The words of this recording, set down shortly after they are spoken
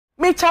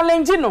me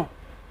challenge no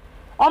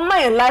on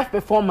my live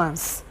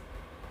performance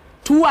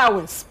 2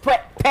 hours per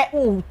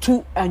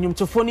 2 and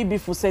to funny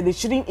before said they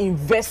shouldn't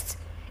invest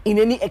in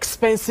any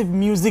expensive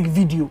music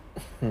video.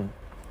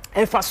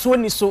 And for so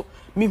me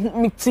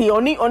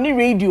only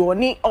radio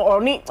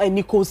only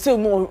Nicole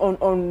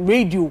on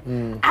radio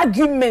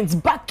arguments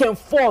back and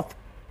forth.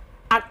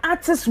 An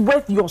artist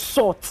worth your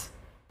salt.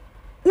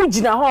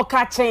 Ujina ho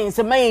ka chain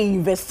say may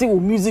invest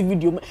in music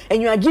video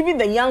and you are giving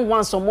the young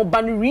ones some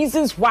more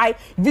reasons why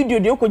video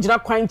they ko jina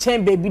kwan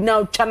chain baby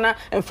now chana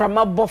and from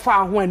a buffer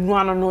ho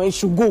anu no it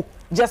should go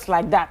just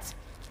like that.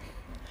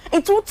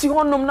 It uti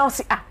honom now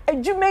say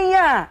adwuma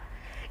ya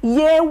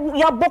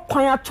ya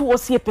bokwan ato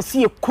ose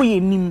pese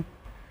ekoye nim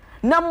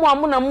na mo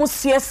amu na mo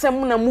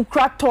siesem na mo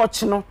kra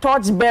torch no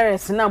torch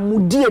bearers na mo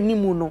di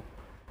animu no.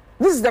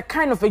 This is the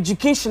kind of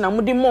education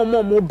I'm doing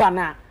more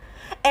banner.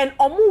 And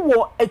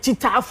omu a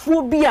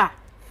chitaphobia.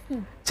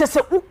 Chese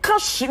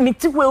ukashi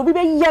mitiwe obi be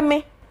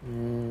yeme.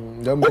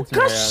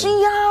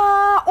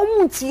 Ukashia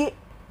omutie.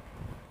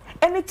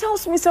 And it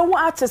tells me say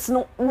what artists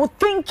no wo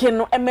thinking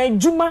no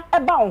emejuma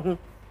eba ho.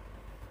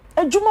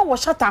 Ejuma wo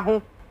Shatta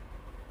ho.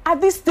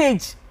 At this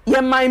stage, ye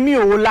my me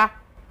ola.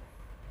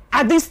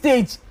 At this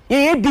stage,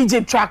 ye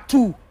DJ track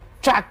 2,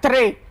 track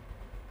 3.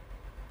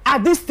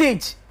 At this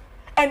stage,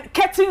 and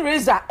Curtain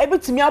Razor,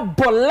 everything me up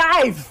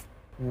live.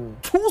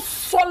 2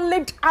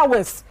 solid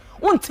hours.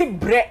 Won't take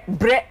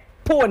bread,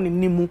 porn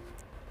in nimu.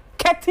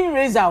 Curtain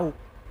Razor.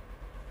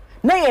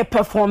 Now you're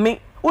performing.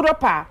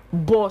 Udopa,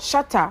 bo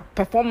Shatta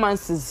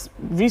performances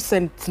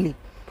recently.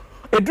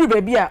 Edru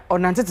baby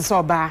on antete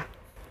so ba.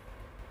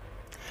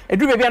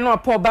 Edru baby no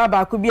apo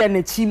ba ko bia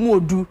na chi mu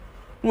odu.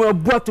 No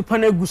abu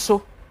atopana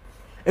guso.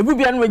 Ebu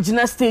bia no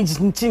agina stage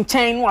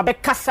nchinchen no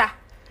abekasa.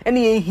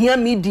 Ene ehia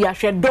media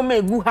hwe dom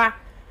egu ha.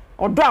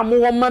 Odo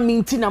amowo ma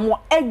minti na mo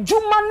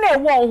adwuma na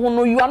ewo ho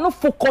no you are not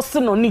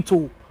focusing on it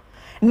o.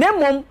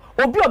 Nemom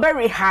obi obe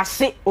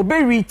rehearse, obe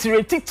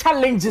reiterate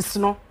challenges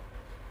no.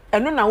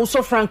 Eno na wo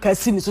so franka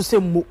si ni so se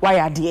mo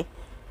wayade.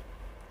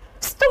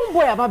 Stone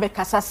boy aba be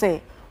kasa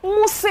say,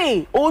 mo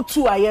say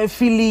o2 aye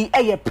feel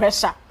eye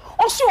pressure.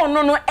 Oso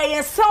ono no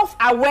eye self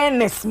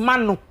awareness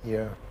mano.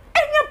 Yeah.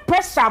 Eye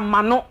pressure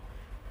mano.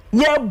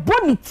 Ye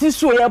boniti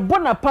so ye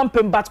bona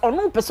pampem but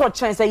ono pese o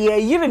chance ye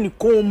yire ni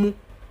komu.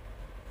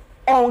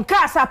 On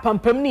kasa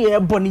pampem ni ye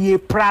boni ye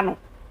prano.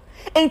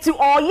 Enti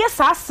o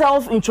yes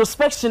self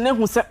introspection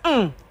who say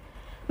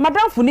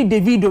madam funi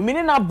Davido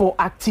meaning na bo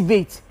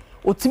activate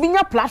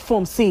otiminya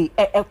platform say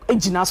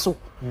ejina so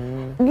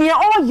ni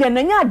o ye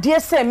na nya de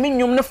say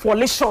menwom ne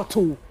fall short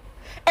o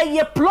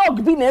ye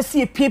plug bi na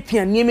see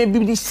piapia ni me bi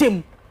di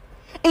same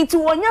enti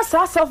wonya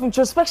self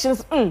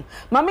introspections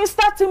mama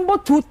starting bo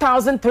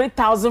 2000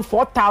 3000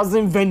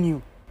 4000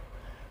 venue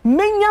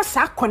menya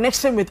sa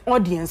connection with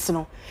audience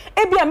no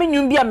ebia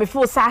menwum bia me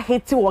feel sa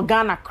hate wo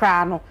Ghana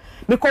kra no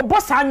because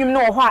boss anyum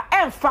no ho a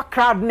emfa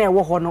crowd na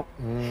wo ho no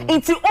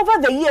until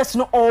over the years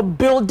no or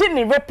building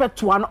a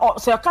repertoire no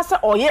so yakasa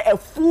or a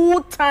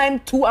full-time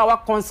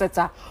 2-hour concert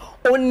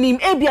onim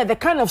ebia the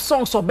kind of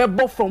songs or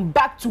bebo from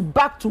back to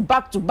back to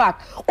back to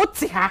back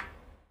oti ha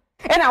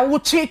and I wo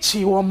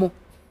chechi wo mo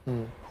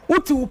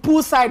oti wo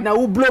poolside na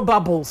wo blow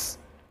bubbles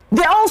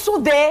they're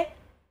also there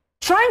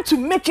trying to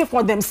make it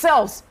for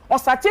themselves or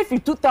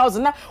certificate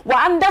 2000 na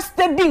wa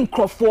understanding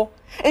crofo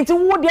enti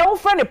wo dia wo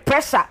fa ne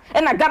pressure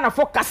and na Ghana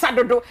for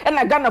kasadodo and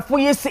na Ghana for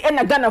yesi and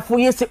na Ghana for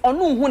yesi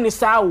onu hu ne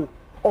sa o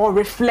or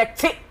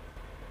reflect it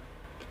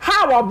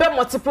how I be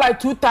multiply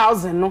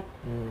 2000 no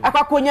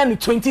akwakonya ni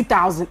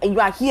 20000 and you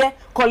are here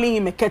calling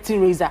him a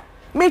curtain raiser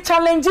me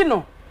challenge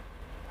no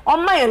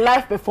on my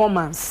live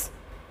performance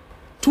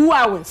 2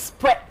 hours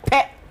per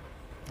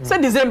so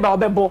December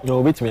obebo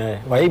no bit me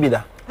why be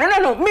that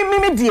no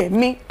me dear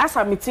me as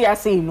I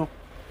say no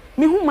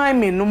me who my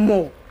me no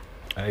more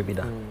I be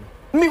that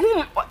me who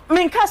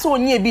me nka so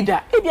onye bi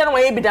da e bia na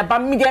why bi da ba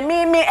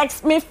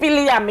me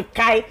feel ya me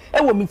kai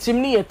e wo me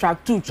tim ni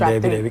track 2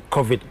 track 3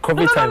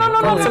 covid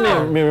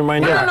time me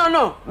remind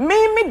no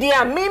me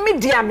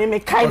dia me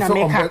kai na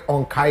me ka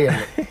on kai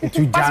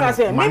to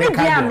jam me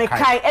dia me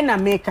kai e na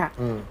make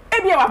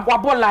e bia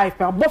wa life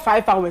bo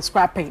 5 hours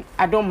scrapping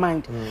I don't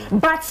mind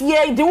but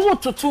yeah the wo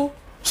to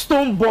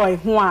Stone boy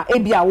who a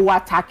ebia wo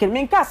attacking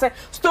me nka say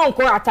Stone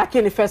ko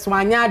attacking the first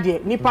one anya de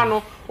nipa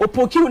no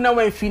opoki na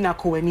wan fi na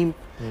ko anim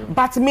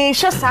but me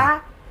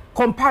hwesa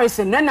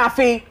comparison na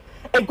afi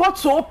it got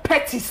so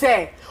petty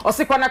say o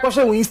se kwana ko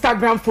show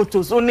Instagram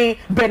photos only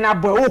Burna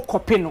Boy o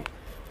copy no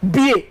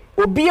bie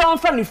obi on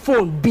fa ni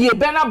phone bie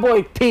Burna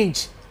Boy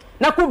page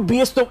na ko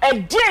bie Stone a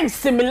gen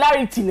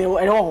similarity na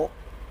e ho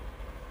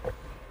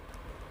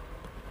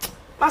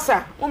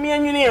Masa, but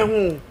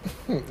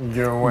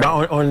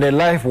on the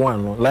live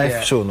one,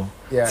 live show, no.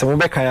 Yeah. So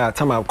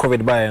time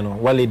COVID by,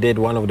 Wale did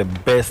one of the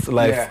best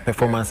live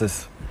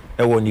performances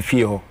ever in the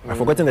field. I've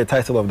forgotten the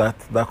title of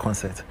that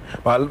concert.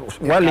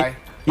 But Wale,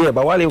 Yeah,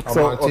 but Wale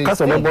so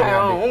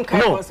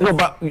no,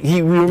 but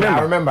we remember. I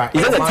remember.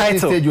 Is that the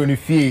title? Stage on the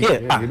field.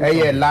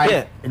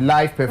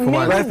 Live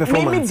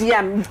performance.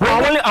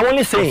 I'm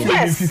only saying.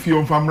 Yes. If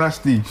you're from Rush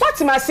stage. What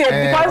must I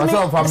say?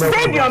 Because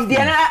stadium, the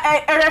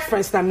a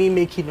reference that me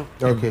making.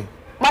 Okay.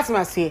 What must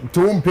I say?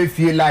 To pay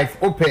for life,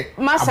 open.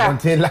 Massa.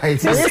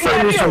 Life.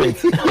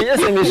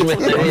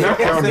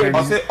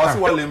 Also,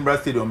 while in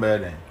Rush stadium,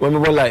 better. When we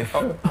were live.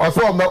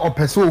 Also, a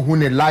person who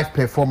need live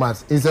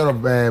performance instead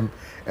of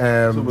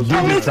I'm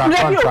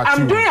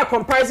doing a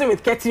comparison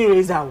with Curtain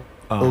Razor.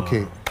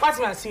 Okay. What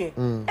must I say?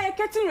 A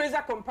Curtain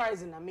Razor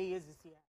comparison, I may use